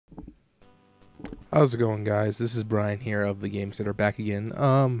How's it going, guys? This is Brian here of the Games That Are Back again.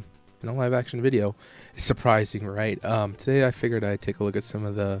 In a live action video. It's surprising, right? Today I figured I'd take a look at some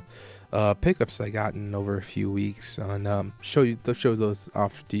of the pickups I gotten over a few weeks and show those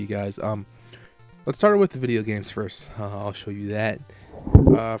off to you guys. Let's start with the video games first. I'll show you that.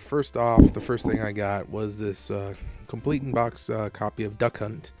 First off, the first thing I got was this complete in box copy of Duck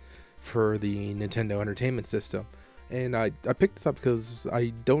Hunt for the Nintendo Entertainment System. And I picked this up because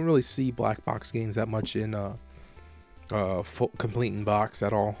I don't really see black box games that much in full complete in box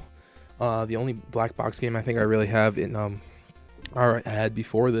at all. The only black box game I think I really have in or I had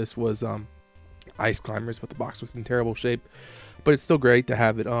before this was Ice Climbers, but the box was in terrible shape. But it's still great to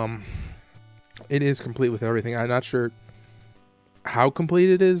have it. It is complete with everything. I'm not sure how complete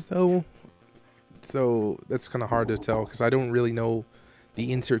it is though, so that's kind of hard to tell because I don't really know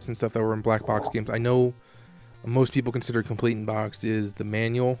the inserts and stuff that were in black box games. I know most people consider complete in box is the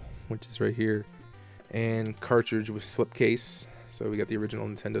manual, which is right here, and cartridge with slipcase. So we got the original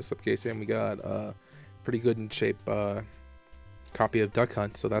Nintendo slipcase, and we got a pretty good in shape copy of Duck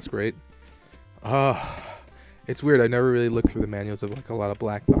Hunt, so that's great. It's weird. I never really looked through the manuals of like a lot of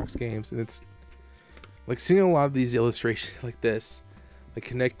black box games, and it's like seeing a lot of these illustrations like this, like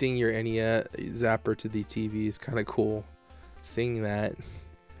connecting your NES zapper to the TV is kind of cool. Seeing that.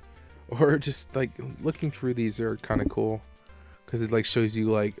 Or just like looking through these are kind of cool because it like shows you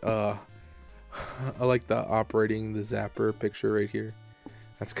like I like the operating the zapper picture right here.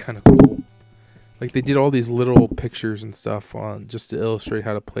 That's kind of cool. Like they did all these little pictures and stuff on just to illustrate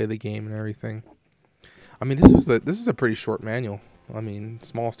how to play the game and everything. I mean, this is a pretty short manual. I mean,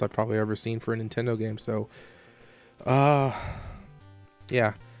 smallest I've probably ever seen for a Nintendo game. So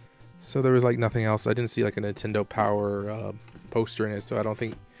yeah. So there was like nothing else. I didn't see like a Nintendo Power poster in it, so I don't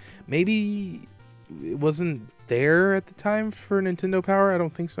think. Maybe it wasn't there at the time for Nintendo Power. I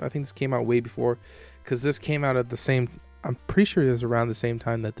don't think so. I think this came out way before, because this came out at the same. I'm pretty sure it was around the same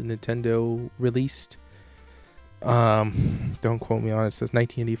time that the Nintendo released. Don't quote me on it. It says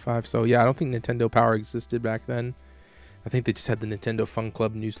 1985. So yeah, I don't think Nintendo Power existed back then. I think they just had the Nintendo Fun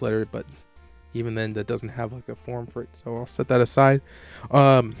Club newsletter, but even then, that doesn't have like a form for it. So I'll set that aside.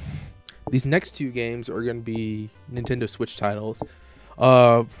 These next two games are going to be Nintendo Switch titles.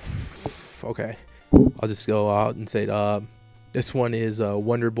 Okay, I'll just go out and say this one is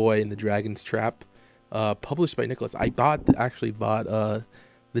Wonder Boy and the Dragon's Trap, published by Nicholas. I actually bought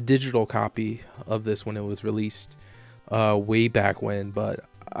the digital copy of this when it was released way back when, but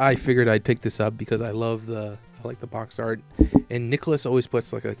I figured I'd pick this up because I like the box art, and Nicholas always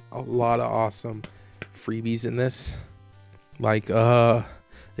puts like a lot of awesome freebies in this, like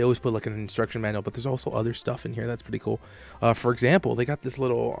they always put like an instruction manual, but there's also other stuff in here that's pretty cool. For example, they got this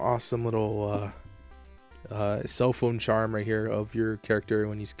little awesome little cell phone charm right here of your character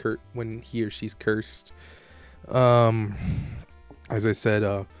when he or she's cursed. As I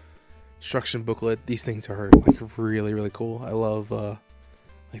said, instruction booklet. These things are like really, really cool. I love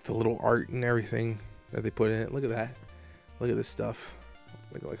like the little art and everything that they put in it. Look at that. Look at this stuff.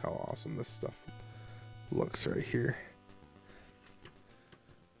 Look at like how awesome this stuff looks right here.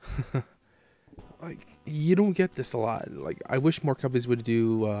 Like you don't get this a lot. Like I wish more companies would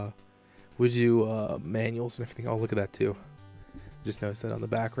do manuals and everything. Oh, look at that too. Just noticed that on the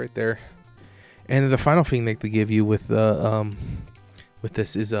back right there. And the final thing they give you with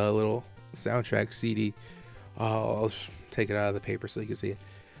this is a little soundtrack CD. I'll take it out of the paper so you can see it.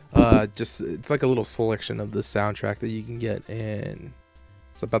 It's like a little selection of the soundtrack that you can get, and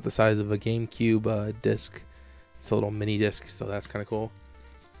it's about the size of a GameCube disc. It's a little mini disc, so that's kind of cool.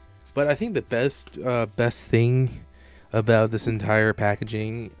 But I think the best thing about this entire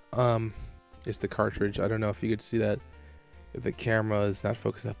packaging is the cartridge. I don't know if you could see that if the camera is not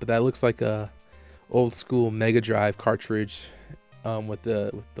focused up, but that looks like a old school Mega Drive cartridge with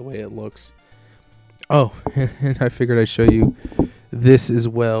the way it looks. Oh, and I figured I'd show you this as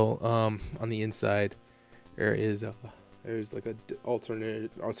well. On the inside, there's like a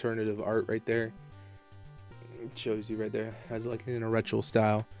alternative art right there. It shows you right there. It has like in a retro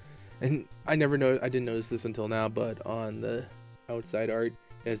style. And I didn't notice this until now, but on the outside art,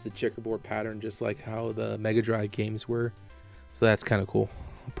 it has the checkerboard pattern, just like how the Mega Drive games were. So that's kind of cool.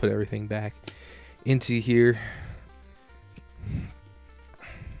 I'll put everything back into here.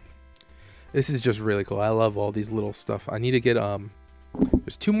 This is just really cool. I love all these little stuff. I need to get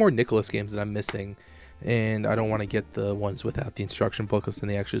there's two more Nicholas games that I'm missing, and I don't want to get the ones without the instruction booklets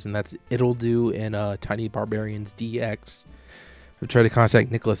and the extras, and that's It'll Do and Tiny Barbarians DX. I've tried to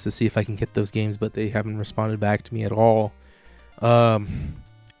contact Nicholas to see if I can get those games, but they haven't responded back to me at all. They don't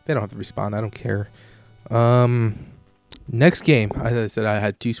have to respond. I don't care. Next game, as I said, I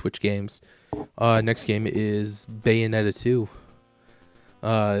had two Switch games. Next game is Bayonetta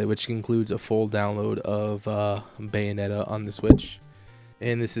 2, which includes a full download of Bayonetta on the Switch.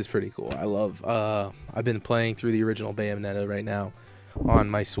 And this is pretty cool. I love, I've been playing through the original Bayonetta right now on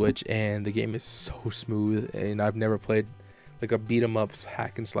my Switch, and the game is so smooth. And I've never played like a beat 'em up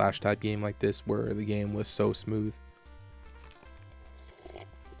hack and slash type game like this where the game was so smooth.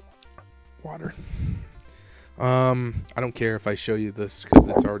 Water. I don't care if I show you this because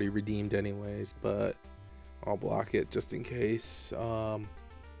it's already redeemed anyways, but I'll block it just in case.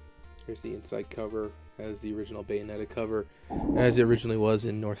 Here's the inside cover, as the original Bayonetta cover, as it originally was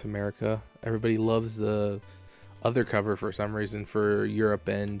in North America. Everybody loves the other cover for some reason for Europe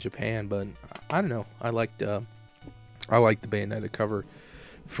and Japan, but I don't know. I like the Bayonetta cover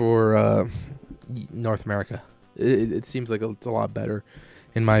for North America. It seems like it's a lot better,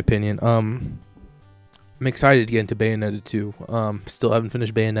 in my opinion. I'm excited to get into Bayonetta 2. Still haven't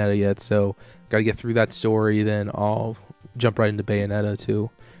finished Bayonetta yet, so gotta get through that story, then I'll jump right into Bayonetta 2.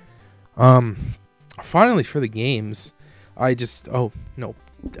 Finally, for the games, it's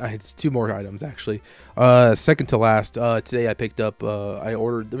 2 more items actually. Second to last, today I picked up, I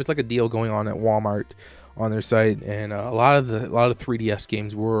ordered, there was like a deal going on at Walmart on their site, and a lot of 3DS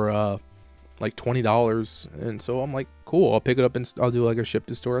games were like $20, and so I'm like, cool, I'll pick it up and I'll do like a ship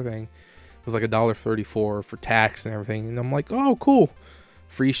to store thing. It was like $1.34 for tax and everything, and I'm like, oh, cool,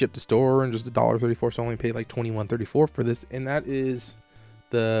 free ship to store and just $1.34, so I only paid like $21.34 for this, and that is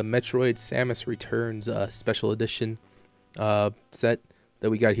the Metroid Samus Returns special edition set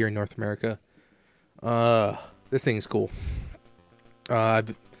that we got here in North America. This thing is cool.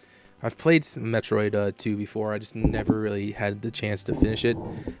 I've played Metroid 2 before. I just never really had the chance to finish it.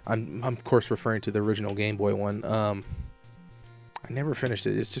 I'm of course referring to the original Game Boy one. I never finished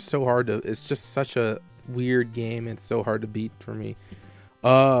it. It's just so hard to. It's just such a weird game. It's so hard to beat for me.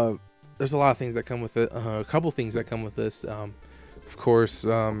 There's a lot of things that come with it. A couple things that come with this. Of course,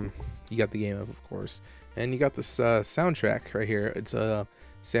 you got the game of course, and you got this soundtrack right here. It's a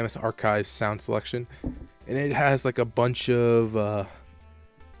Samus Archives sound selection, and it has like a bunch of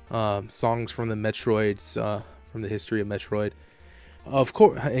songs from the Metroids, from the history of Metroid, of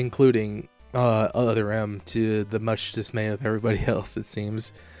course, including Other M, to the much dismay of everybody else, it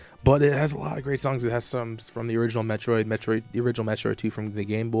seems. But it has a lot of great songs. It has some from the original Metroid, the original Metroid 2 from the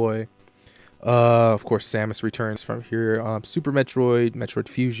Game Boy. Of course, Samus Returns from here. Super Metroid, Metroid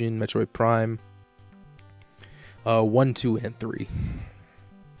Fusion, Metroid Prime. 1, 2, and 3.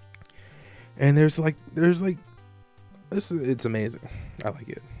 And there's like this. It's amazing. I like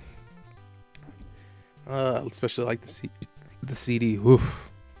it. Especially like the CD.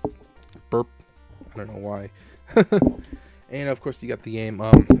 Oof. Burp. I don't know why. And of course you got the game.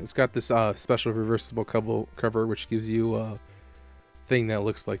 It's got this special reversible cover, which gives you a thing that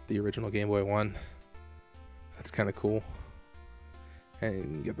looks like the original Game Boy one. That's kind of cool.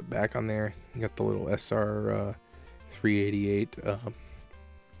 And you got the back on there. You got the little SR 388. I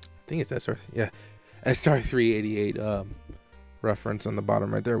think it's SR. Yeah, SR 388 reference on the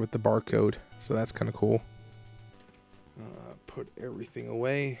bottom right there with the barcode. So that's kind of cool. Put everything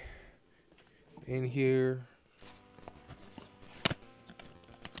away in here.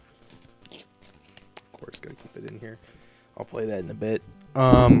 Of course, gotta keep it in here. I'll play that in a bit.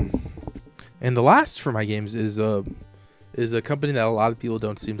 And the last for my games is a company that a lot of people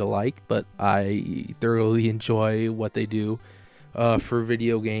don't seem to like, but I thoroughly enjoy what they do for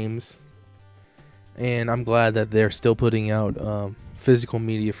video games. And I'm glad that they're still putting out physical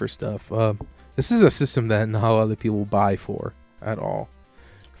media for stuff. This is a system that not a lot of people buy for at all.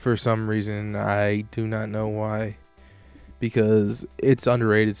 For some reason, I do not know why. Because it's an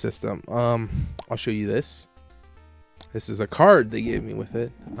underrated system. I'll show you this. This is a card they gave me with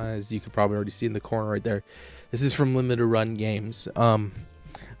it, as you could probably already see in the corner right there. This is from Limited Run Games.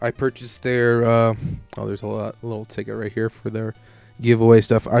 I purchased their there's a little ticket right here for their giveaway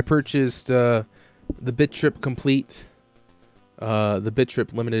stuff. I purchased the Bit Trip Complete, the Bit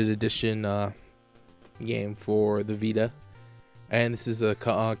Trip Limited Edition game for the Vita. And this is a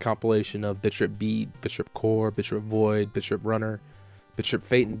compilation of Bit Trip Beat, Bit Trip Core, Bit Trip Void, Bit Trip Runner, Bit Trip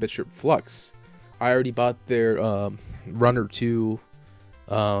Fate, and Bit Trip Flux. I already bought their Runner 2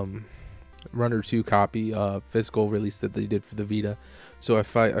 copy, physical release that they did for the Vita. So I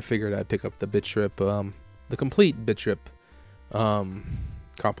figured I'd pick up the Bit Trip, the complete Bit Trip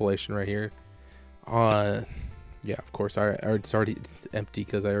compilation right here. Yeah, of course, it's empty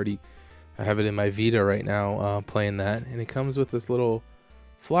because I have it in my Vita right now, playing that, and it comes with this little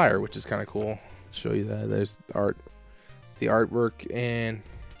flyer, which is kind of cool. I'll show you that. There's the art, the artwork, and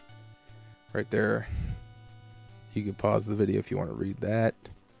right there, you can pause the video if you want to read that.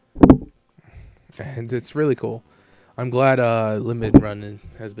 and it's really cool. I'm glad Limited Run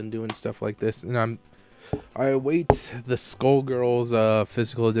has been doing stuff like this, and I await the Skullgirls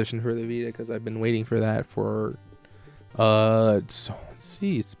physical edition for the Vita because I've been waiting for that for so, let's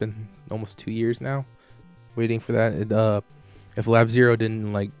see, it's been almost 2 years now, waiting for that. If Lab Zero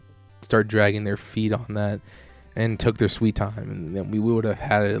didn't like start dragging their feet on that and took their sweet time, and then we would have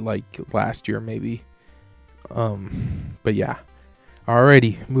had it like last year maybe. But yeah,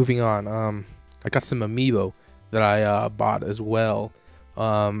 alrighty, moving on. I got some Amiibo that I bought as well.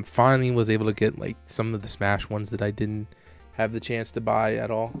 Finally was able to get like some of the Smash ones that I didn't have the chance to buy at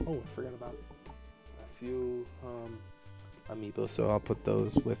all. Oh, I forgot about a few Amiibo, so I'll put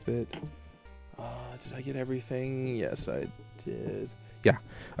those with it. Did I get everything? Yes, I did. Yeah.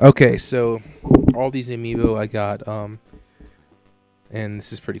 Okay, so all these Amiibo I got, and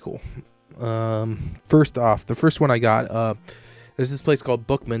this is pretty cool. First off, the first one I got, there's this place called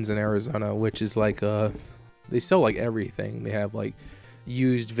Bookman's in Arizona, which is like, they sell like everything. They have like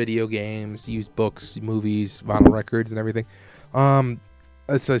used video games, used books, movies, vinyl records, and everything.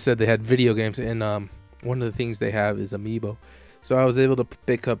 As I said, they had video games, and one of the things they have is Amiibo. So I was able to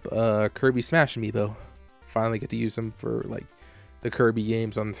pick up Kirby Smash Amiibo. Finally get to use them for like the Kirby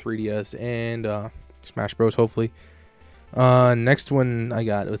games on the 3DS and Smash Bros. Hopefully. Next one I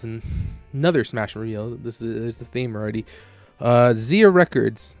got was another Smash Amiibo. This is the theme already. Zia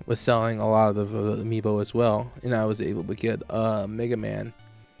Records was selling a lot of the Amiibo as well, and I was able to get Mega Man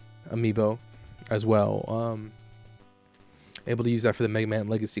Amiibo as well. Able to use that for the Mega Man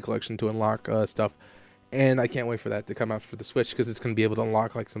Legacy Collection to unlock stuff. And I can't wait for that to come out for the Switch because it's going to be able to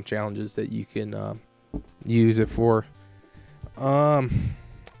unlock like some challenges that you can use it for.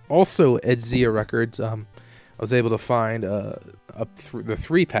 Also at Zia Records, I was able to find the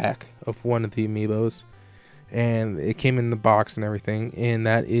 3-pack of one of the Amiibos, and it came in the box and everything. And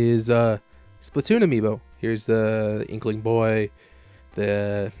that is Splatoon Amiibo. Here's the Inkling Boy,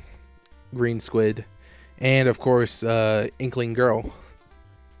 the Green Squid, and of course Inkling Girl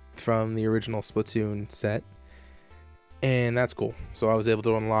from the original Splatoon set, and that's cool. So I was able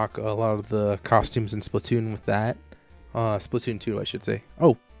to unlock a lot of the costumes in Splatoon with that. Splatoon 2, I should say.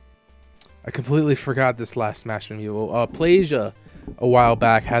 Oh, I completely forgot this last Smash Amiibo. Plasia a while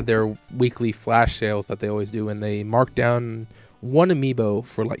back had their weekly flash sales that they always do, and they marked down one Amiibo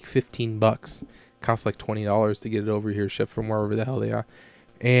for like $15. Costs like $20 to get it over here, shipped from wherever the hell they are.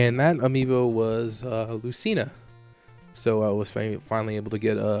 And that Amiibo was Lucina. So I was finally able to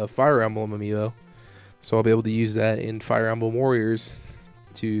get a Fire Emblem Amiibo. So I'll be able to use that in Fire Emblem Warriors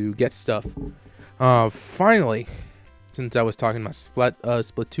to get stuff. Finally, since I was talking about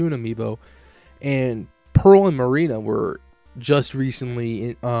Splatoon Amiibo, and Pearl and Marina were just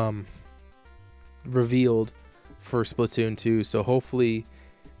recently revealed for Splatoon 2. So hopefully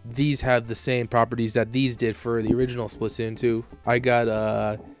these have the same properties that these did for the original Splatoon 2. I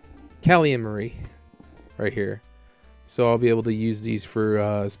got Callie and Marie right here. So I'll be able to use these for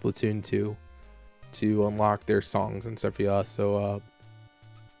Splatoon 2 to unlock their songs and stuff. Yeah, so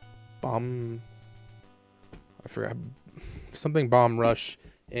I forgot something, Bomb Rush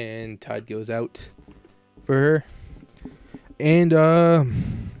and Tide Goes Out for her. And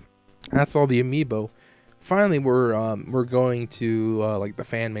that's all the Amiibo. Finally, we're going to like the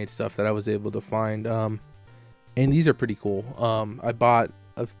fan made stuff that I was able to find. And these are pretty cool. I've bought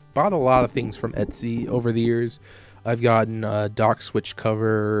a lot of things from Etsy over the years. I've gotten a Dock Switch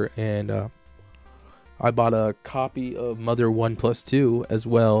cover, and I bought a copy of Mother 1+2 as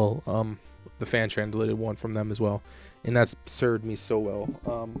well, the fan translated one from them as well, and that's served me so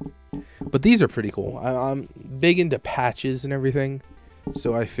well. But these are pretty cool. I'm big into patches and everything,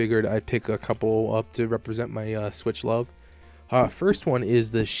 so I figured I'd pick a couple up to represent my Switch love. First one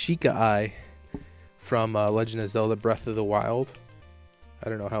is the Sheikah Eye from Legend of Zelda Breath of the Wild. I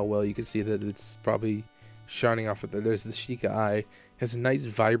don't know how well you can see that. It's probably shining off of there. There's the Sheikah Eye. It has a nice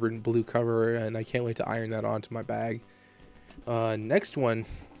vibrant blue cover, and I can't wait to iron that onto my bag. Next one,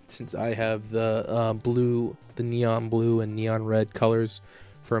 since I have the the neon blue and neon red colors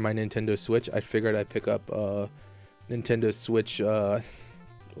for my Nintendo Switch, I figured I'd pick up a Nintendo Switch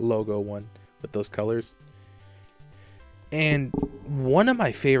logo one with those colors. And one of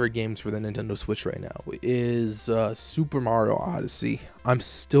my favorite games for the Nintendo Switch right now is Super Mario Odyssey. I'm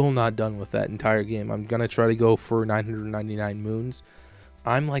still not done with that entire game. I'm going to try to go for 999 moons.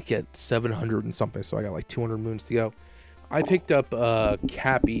 I'm like at 700 and something, so I got like 200 moons to go. I picked up a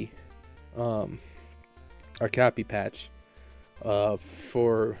Cappy patch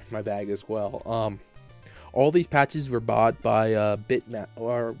for my bag as well. All these patches were bought by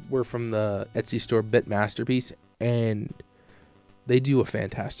were from the Etsy store BitMasterpiece, and they do a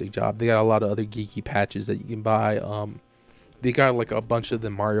fantastic job. They got a lot of other geeky patches that you can buy. They got like a bunch of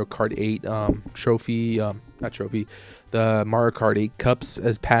the Mario Kart 8 not trophy, the Mario Kart 8 cups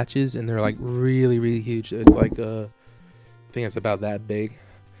as patches, and they're like really, really huge. It's like I think it's about that big,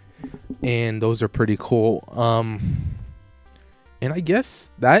 and those are pretty cool. And I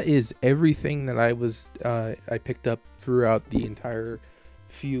guess that is everything that I picked up throughout the entire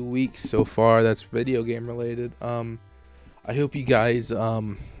few weeks so far that's video game related. I hope you guys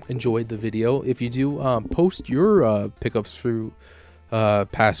enjoyed the video. If you do, post your pickups through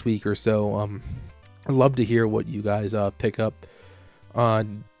past week or so. I'd love to hear what you guys pick up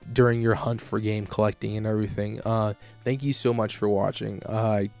during your hunt for game collecting and everything. Thank you so much for watching.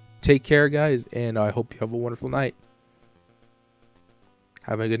 Take care, guys, and I hope you have a wonderful night.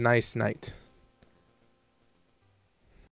 Have a good night.